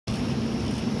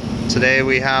Today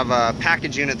we have a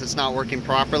package unit that's not working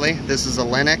properly. This is a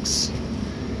Lennox.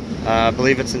 I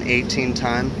believe it's an 18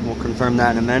 ton. We'll confirm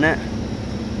that in a minute.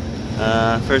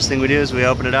 First thing we do is we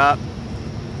open it up,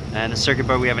 and the circuit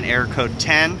board, we have an error code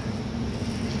 10.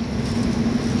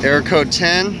 Error code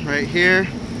 10 right here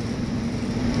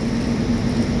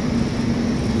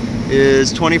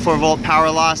is 24 volt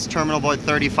power loss, terminal board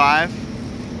 35.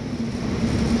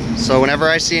 So whenever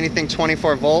I see anything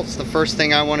 24 volts, the first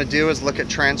thing I want to do is look at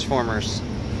transformers.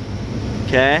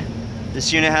 Okay,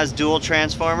 this unit has dual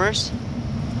transformers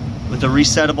with a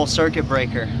resettable circuit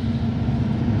breaker.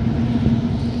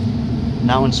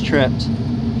 That one's tripped.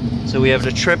 So we have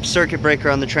a tripped circuit breaker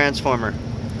on the transformer.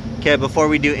 Okay, before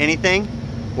we do anything,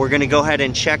 we're going to go ahead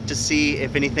and check to see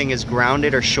if anything is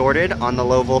grounded or shorted on the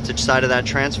low voltage side of that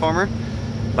transformer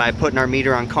by putting our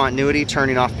meter on continuity,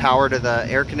 turning off power to the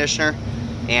air conditioner,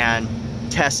 and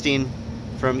testing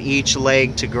from each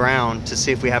leg to ground to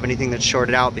see if we have anything that's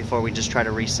shorted out before we just try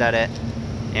to reset it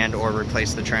and or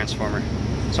replace the transformer.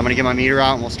 So I'm going to get my meter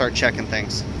out and we'll start checking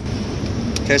things.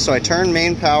 Okay, so I turned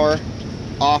main power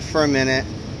off for a minute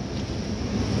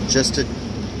just to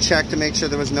check to make sure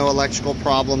there was no electrical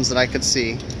problems that I could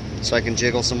see, so I can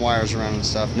jiggle some wires around and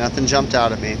stuff. Nothing jumped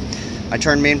out at me. I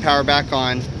turned main power back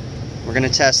on. We're going to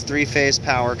test three-phase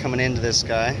power coming into this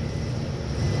guy.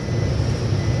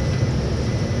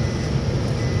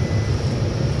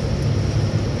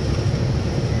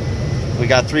 We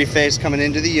got three-phase coming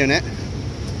into the unit.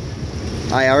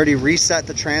 I already reset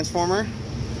the transformer,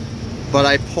 but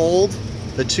I pulled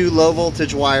the two low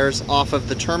voltage wires off of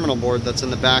the terminal board that's in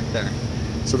the back there.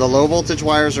 So the low voltage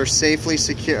wires are safely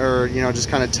secure, or just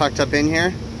kind of tucked up in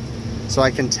here, so I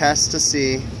can test to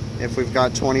see if we've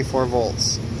got 24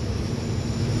 volts.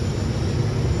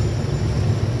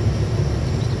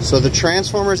 So the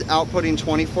transformer is outputting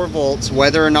 24 volts.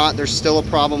 Whether or not there's still a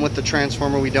problem with the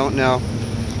transformer, we don't know.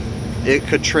 It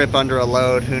could trip under a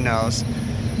load, who knows.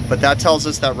 But that tells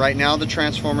us that right now the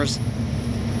transformer's,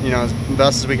 as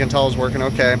best as we can tell, is working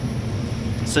okay.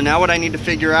 So now what I need to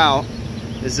figure out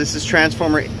is, this is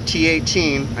transformer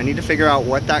T18. I need to figure out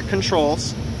what that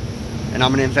controls, and I'm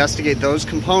going to investigate those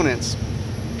components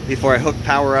before I hook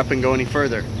power up and go any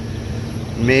further.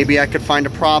 Maybe I could find a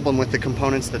problem with the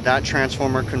components that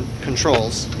transformer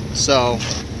controls. So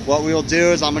what we will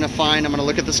do is I'm going to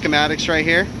look at the schematics right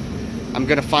here. I'm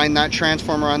going to find that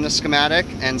transformer on the schematic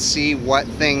and see what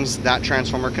things that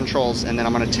transformer controls, and then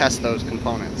I'm going to test those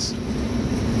components.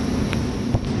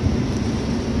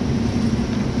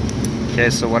 Okay,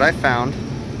 so what I found,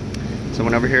 so I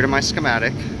went over here to my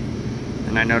schematic,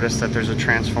 and I noticed that there's a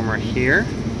transformer here,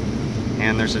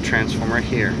 and there's a transformer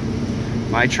here.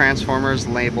 My transformer is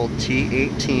labeled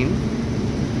T18,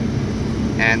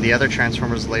 and the other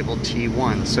transformer is labeled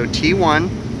T1. So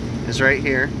T1 is right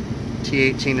here.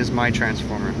 T18 is my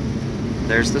transformer.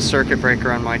 There's the circuit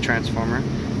breaker on my transformer,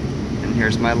 and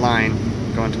here's my line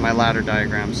going to my ladder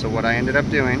diagram. So what I ended up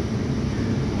doing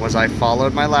was I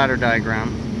followed my ladder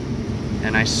diagram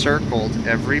and I circled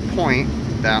every point,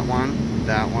 that one,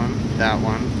 that one, that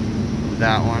one,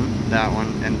 that one, that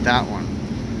one, and that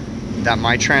one, that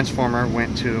my transformer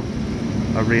went to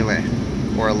a relay,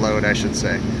 or a load I should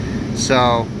say.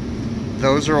 So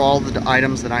those are all the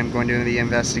items that I'm going to be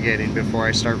investigating before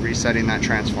I start resetting that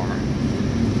transformer.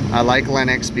 I like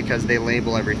Lennox because they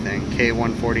label everything.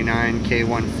 K149,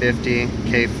 K150,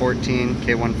 K14,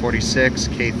 K146,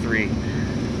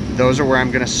 K3. Those are where I'm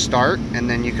going to start, and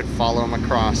then you could follow them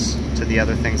across to the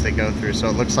other things they go through. So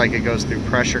it looks like it goes through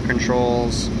pressure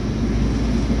controls.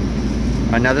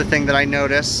 Another thing that I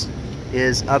notice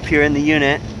is up here in the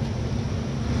unit,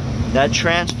 that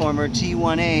transformer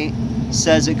T18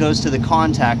 says it goes to the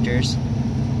contactors,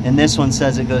 and this one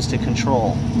says it goes to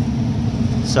control.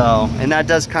 So, and that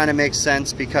does kind of make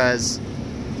sense because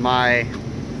my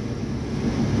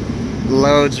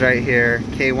loads right here,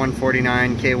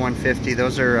 K149, K150,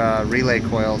 those are relay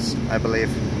coils, I believe.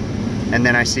 And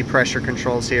then I see pressure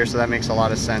controls here, so that makes a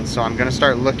lot of sense. So I'm going to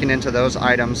start looking into those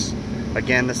items.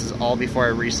 Again, this is all before I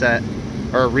reset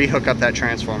or rehook up that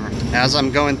transformer. As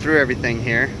I'm going through everything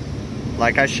here,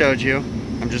 like I showed you,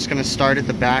 I'm just going to start at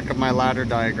the back of my ladder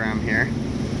diagram here,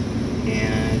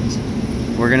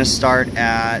 and we're going to start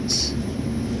at,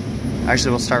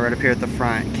 actually we'll start right up here at the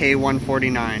front,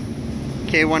 K149.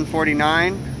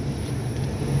 K149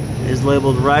 is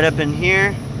labeled right up in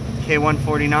here,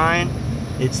 K149.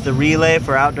 It's the relay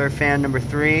for outdoor fan number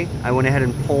 3. I went ahead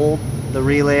and pulled the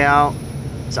relay out.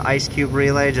 It's an ice cube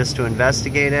relay just to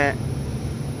investigate it.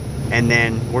 And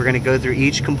then we're going to go through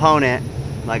each component.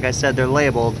 Like I said, they're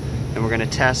labeled. And we're going to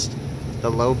test the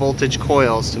low voltage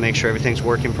coils to make sure everything's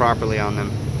working properly on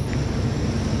them.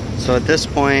 So at this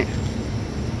point,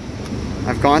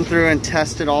 I've gone through and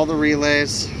tested all the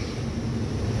relays,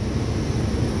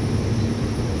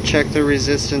 checked the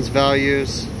resistance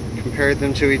values, compared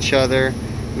them to each other,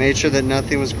 made sure that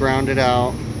nothing was grounded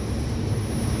out.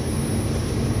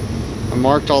 I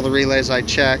marked all the relays I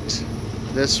checked.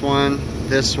 This one,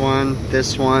 this one,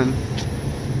 this one,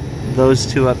 those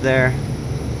two up there.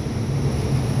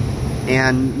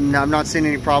 And I'm not seeing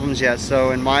any problems yet.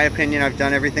 So in my opinion, I've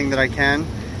done everything that I can.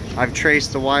 I've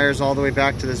traced the wires all the way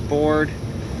back to this board.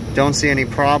 Don't see any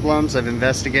problems. I've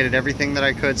investigated everything that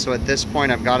I could. So at this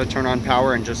point, I've got to turn on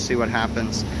power and just see what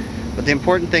happens. But the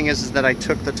important thing is that I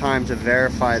took the time to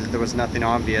verify that there was nothing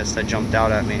obvious that jumped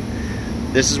out at me.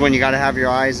 This is when you got to have your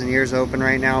eyes and ears open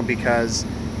right now, because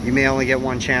you may only get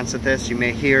one chance at this. You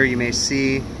may hear, you may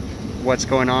see what's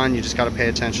going on. You just got to pay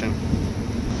attention.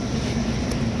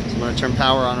 So I'm going to turn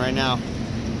power on right now.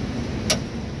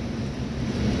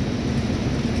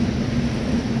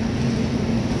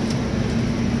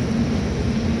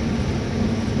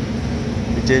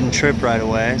 It didn't trip right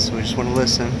away, so we just want to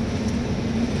listen.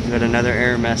 We got another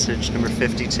error message, number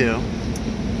 52.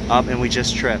 Up, and we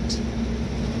just tripped.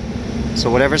 So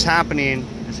whatever's happening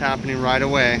is happening right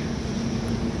away.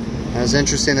 And it's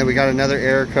interesting that we got another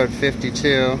error code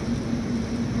 52.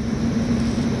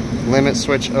 Limit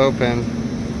switch open.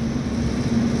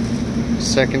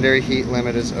 Secondary heat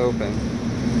limit is open.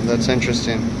 That's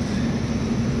interesting.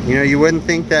 You know, you wouldn't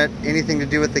think that anything to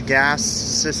do with the gas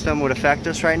system would affect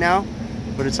us right now,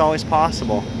 but it's always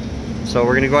possible. So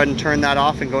we're gonna go ahead and turn that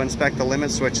off and go inspect the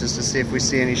limit switches to see if we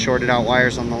see any shorted out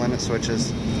wires on the limit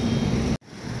switches.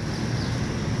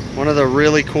 One of the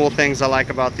really cool things I like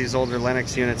about these older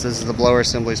Lennox units is the blower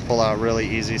assemblies pull out really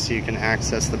easy, so you can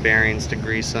access the bearings to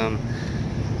grease them.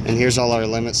 And here's all our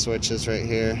limit switches right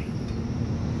here.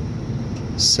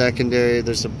 Secondary,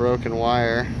 there's a broken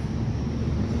wire.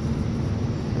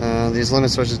 These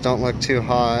limit switches don't look too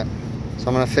hot. So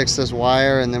I'm gonna fix this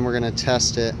wire and then we're gonna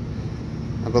test it.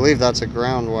 I believe that's a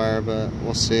ground wire, but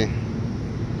we'll see.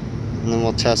 And then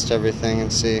we'll test everything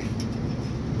and see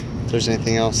if there's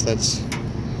anything else that's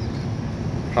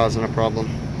causing a problem.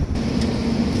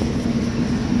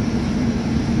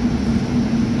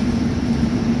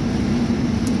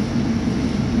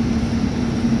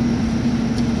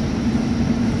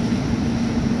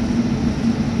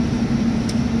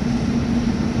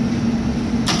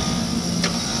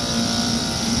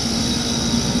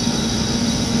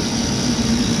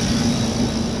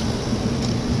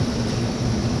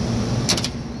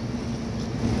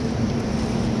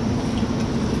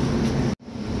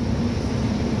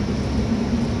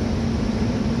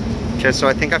 Okay, so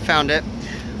I think I found it.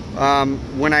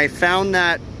 When I found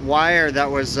that wire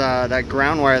that was that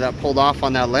ground wire that pulled off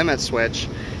on that limit switch,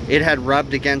 it had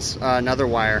rubbed against another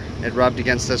wire. It rubbed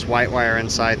against this white wire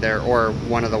inside there, or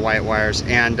one of the white wires.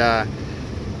 And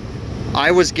I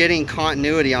was getting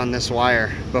continuity on this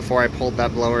wire before I pulled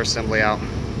that blower assembly out.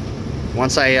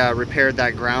 Once I repaired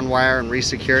that ground wire and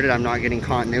resecured it, I'm not getting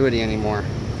continuity anymore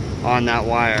on that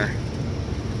wire.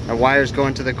 The wire's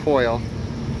going to the coil.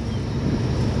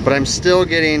 But I'm still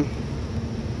getting,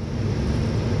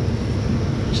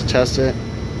 just test it,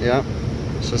 yeah.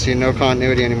 So see, no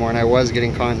continuity anymore, and I was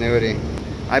getting continuity.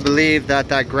 I believe that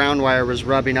that ground wire was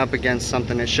rubbing up against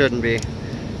something it shouldn't be,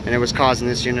 and it was causing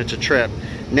this unit to trip.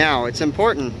 Now, it's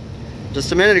important.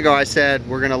 Just a minute ago I said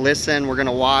we're gonna listen, we're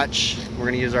gonna watch, we're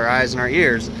gonna use our eyes and our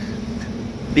ears,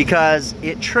 because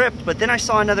it tripped, but then I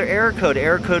saw another error code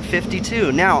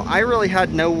 52. Now, I really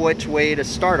had no which way to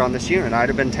start on this unit. I'd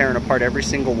have been tearing apart every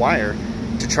single wire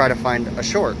to try to find a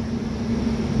short.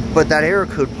 But that error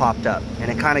code popped up,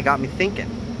 and it kind of got me thinking.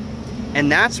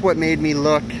 And that's what made me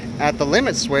look at the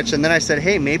limit switch, and then I said,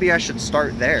 hey, maybe I should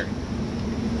start there.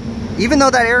 Even though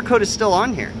that error code is still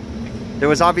on here, there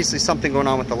was obviously something going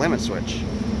on with the limit switch.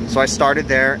 So I started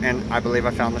there, and I believe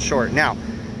I found the short. Now,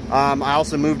 I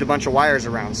also moved a bunch of wires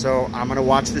around, so I'm gonna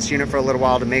watch this unit for a little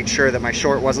while to make sure that my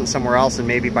short wasn't somewhere else, and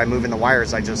maybe by moving the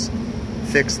wires I just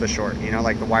fixed the short, you know,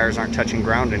 like the wires aren't touching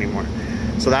ground anymore.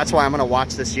 So that's why I'm gonna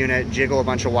watch this unit, jiggle a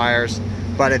bunch of wires,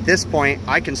 but at this point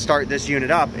I can start this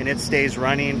unit up and it stays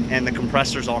running and the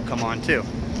compressors all come on too.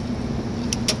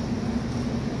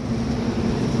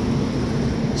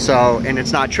 So, and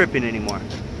it's not tripping anymore.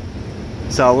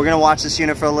 So we're gonna watch this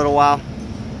unit for a little while.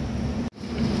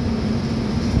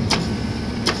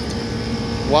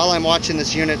 While I'm watching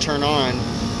this unit turn on,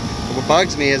 what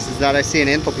bugs me is that I see an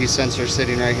enthalpy sensor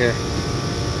sitting right here.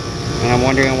 And I'm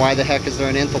wondering why the heck is there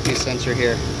an enthalpy sensor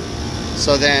here?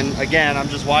 So then, again, I'm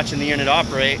just watching the unit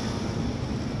operate.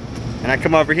 And I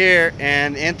come over here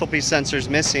and the enthalpy sensor is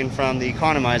missing from the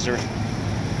economizer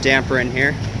damper in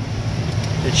here.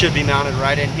 It should be mounted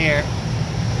right in here.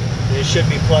 it should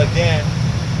be plugged in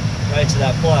right to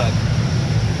that plug.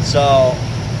 So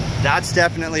that's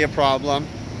definitely a problem.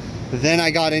 Then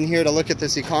I got in here to look at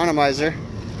this economizer.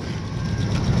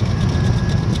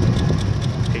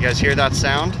 You guys hear that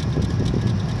sound?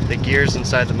 The gears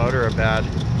inside the motor are bad.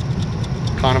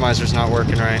 Economizer's not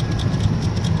working right.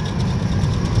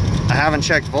 I haven't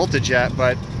checked voltage yet,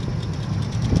 but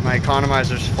my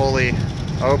economizer's fully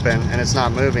open and it's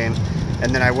not moving.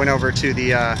 And then I went over to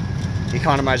the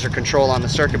economizer control on the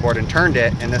circuit board and turned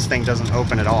it, and this thing doesn't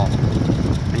open at all.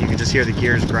 And you can just hear the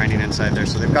gears grinding inside there.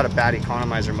 So they've got a bad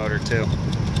economizer motor too.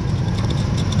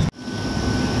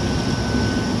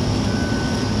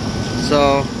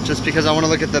 So just because I want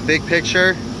to look at the big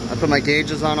picture, I put my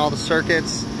gauges on all the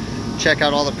circuits, check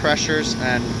out all the pressures,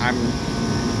 and I'm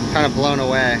kind of blown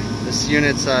away. This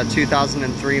unit's a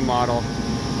 2003 model.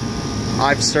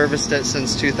 I've serviced it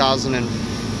since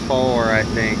 2004, I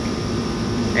think.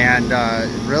 And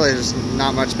really there's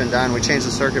not much been done. We changed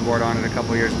the circuit board on it a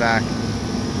couple years back.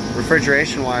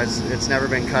 Refrigeration wise, it's never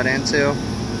been cut into.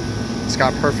 It's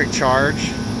got perfect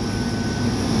charge.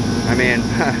 I mean,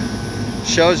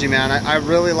 shows you, man. I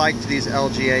really liked these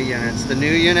LGA units. The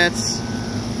new units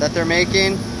that they're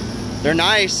making, they're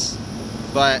nice,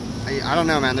 but I don't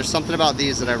know, man. There's something about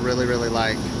these that I really, really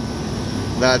like.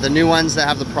 The new ones that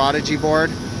have the Prodigy board.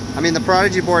 I mean, the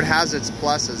Prodigy board has its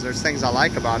pluses. There's things I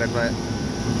like about it, but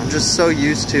I'm just so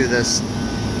used to this,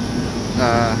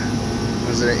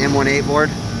 was it an M18 board?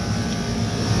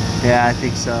 Yeah, I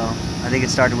think so. I think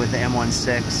it started with the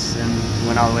M16 and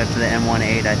went all the way up to the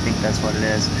M18. I think that's what it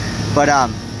is. But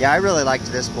yeah, I really liked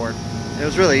this board. It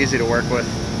was really easy to work with.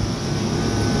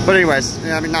 But anyways,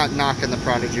 I mean, not knocking the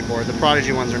Prodigy board. The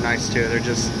Prodigy ones are nice too. They're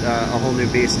just a whole new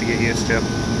beast to get used to.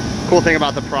 Cool thing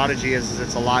about the Prodigy is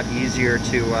it's a lot easier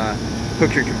to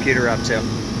hook your computer up to.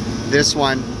 This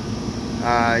one,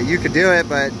 you could do it,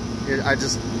 but I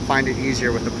just find it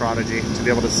easier with the Prodigy to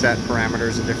be able to set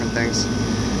parameters and different things.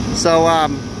 So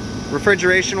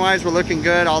refrigeration wise, we're looking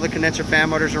good. All the condenser fan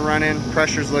motors are running.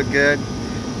 Pressures look good.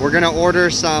 We're gonna order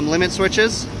some limit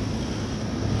switches.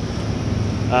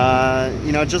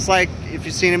 You know, just like if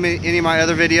you've seen any of my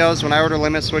other videos, when I order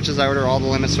limit switches, I order all the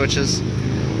limit switches.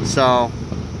 So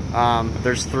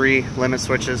there's 3 limit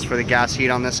switches for the gas heat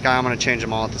on this guy. I'm gonna change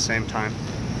them all at the same time.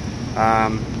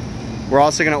 We're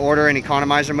also gonna order an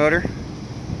economizer motor,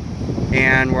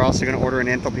 and we're also gonna order an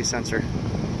enthalpy sensor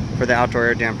for the outdoor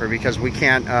air damper, because we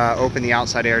can't open the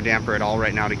outside air damper at all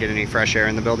right now to get any fresh air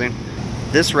in the building.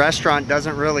 This restaurant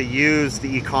doesn't really use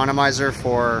the economizer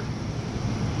for,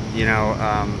 you know,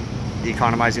 the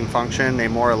economizing function. They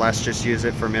more or less just use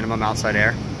it for minimum outside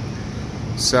air.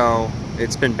 So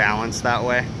it's been balanced that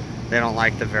way. They don't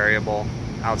like the variable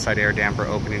outside air damper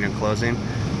opening and closing.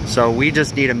 So we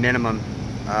just need a minimum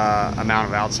amount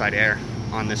of outside air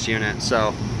on this unit.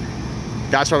 So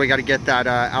that's why we got to get that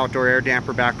outdoor air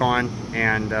damper back on,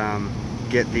 and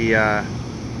get the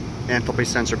enthalpy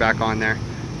sensor back on there.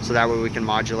 So that way we can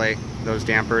modulate those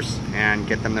dampers and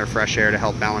get them their fresh air to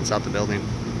help balance out the building.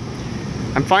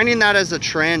 I'm finding that as a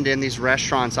trend in these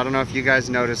restaurants. I don't know if you guys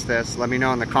noticed this. Let me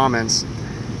know in the comments.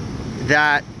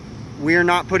 That we're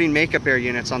not putting makeup air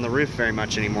units on the roof very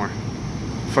much anymore,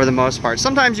 for the most part.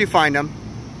 Sometimes you find them,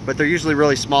 but they're usually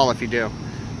really small if you do.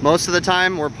 Most of the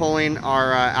time we're pulling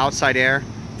our outside air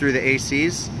through the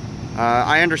ACs.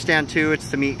 I understand too, it's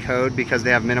to meet code, because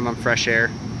they have minimum fresh air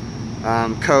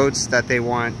codes that they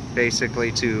want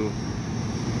basically to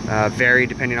vary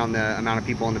depending on the amount of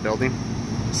people in the building.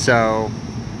 So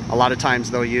a lot of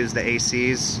times they'll use the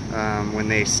ACs when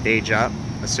they stage up,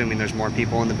 assuming there's more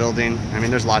people in the building. I mean,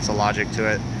 there's lots of logic to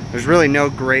it. There's really no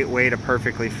great way to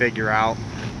perfectly figure out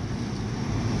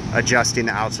adjusting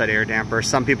the outside air damper.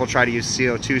 Some people try to use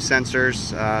CO2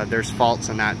 sensors. There's faults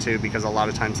in that too, because a lot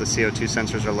of times the CO2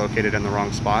 sensors are located in the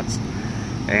wrong spots,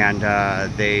 and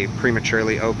they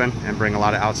prematurely open and bring a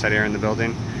lot of outside air in the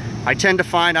building. I tend to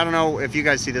find, I don't know if you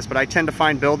guys see this, but I tend to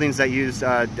find buildings that use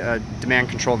demand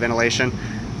control ventilation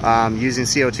using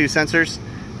CO2 sensors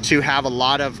to have a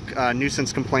lot of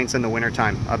nuisance complaints in the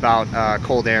wintertime about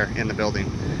cold air in the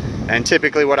building. And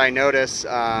typically what I notice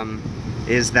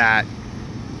is that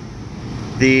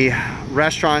the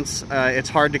restaurants, it's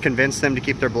hard to convince them to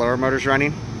keep their blower motors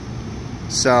running.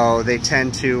 So they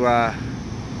tend to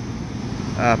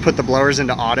put the blowers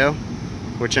into auto,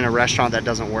 which in a restaurant that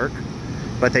doesn't work.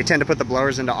 But they tend to put the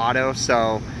blowers into auto,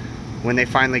 so when they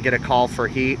finally get a call for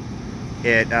heat,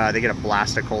 they get a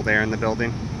blast of cold air in the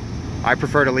building. I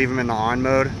prefer to leave them in the on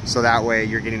mode, so that way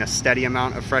you're getting a steady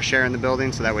amount of fresh air in the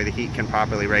building, so that way the heat can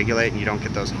properly regulate and you don't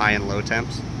get those high and low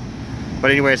temps.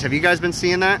 But anyways, have you guys been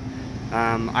seeing that?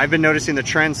 I've been noticing the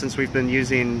trend since we've been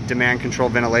using demand control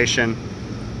ventilation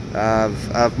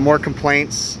of more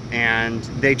complaints, and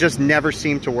they just never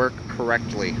seem to work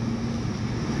correctly.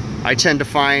 I tend to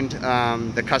find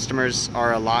the customers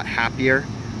are a lot happier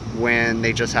when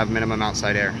they just have minimum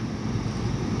outside air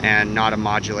and not a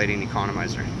modulating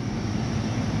economizer.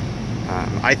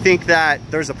 I think that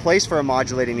there's a place for a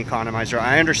modulating economizer.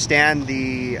 I understand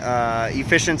the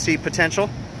efficiency potential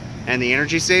and the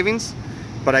energy savings,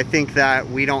 but I think that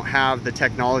we don't have the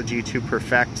technology to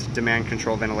perfect demand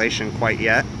control ventilation quite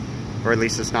yet, or at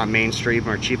least it's not mainstream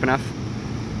or cheap enough.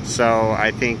 So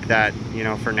I think that, you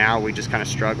know, for now we just kind of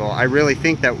struggle. I really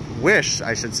think that,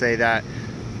 I should say that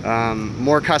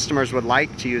more customers would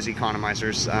like to use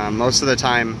economizers. Most of the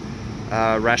time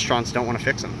restaurants don't want to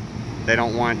fix them. They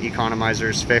don't want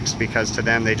economizers fixed because to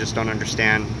them they just don't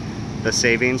understand the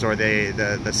savings, or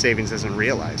the savings isn't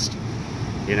realized.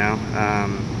 You know,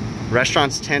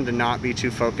 restaurants tend to not be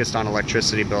too focused on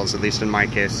electricity bills, at least in my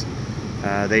case.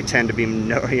 They tend to be,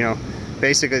 you know,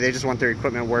 basically they just want their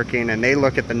equipment working, and they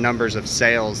look at the numbers of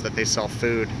sales that they sell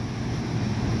food.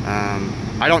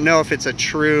 I don't know if it's a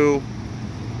true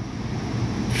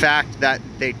fact that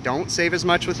they don't save as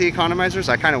much with the economizers.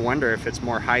 I kind of wonder if it's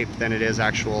more hype than it is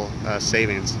actual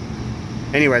savings.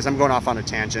 Anyways, I'm going off on a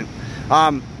tangent.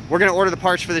 We're gonna order the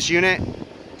parts for this unit.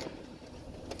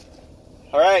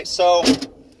 All right, so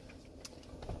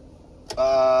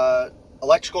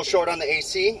electrical short on the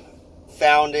AC.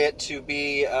 Found it to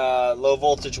be a low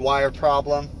voltage wire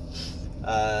problem.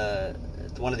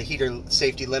 One of the heater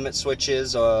safety limit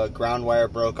switches, ground wire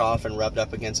broke off and rubbed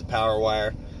up against a power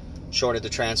wire, shorted the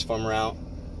transformer out.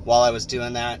 While I was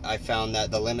doing that, I found that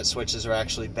the limit switches are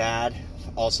actually bad.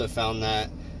 Also found that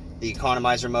the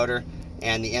economizer motor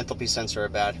and the enthalpy sensor are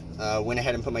bad. Went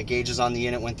ahead and put my gauges on the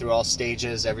unit, went through all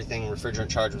stages, everything. Refrigerant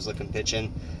charge was looking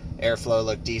pitching, airflow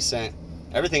looked decent.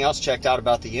 Everything else checked out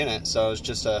about the unit, so it was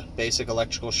just a basic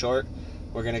electrical short.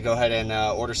 We're gonna go ahead and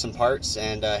order some parts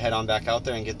and head on back out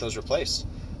there and get those replaced.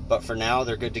 But for now,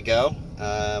 they're good to go.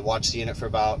 Watch the unit for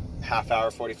about half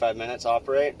hour, 45 minutes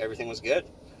operate. Everything was good.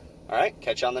 All right,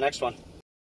 catch you on the next one.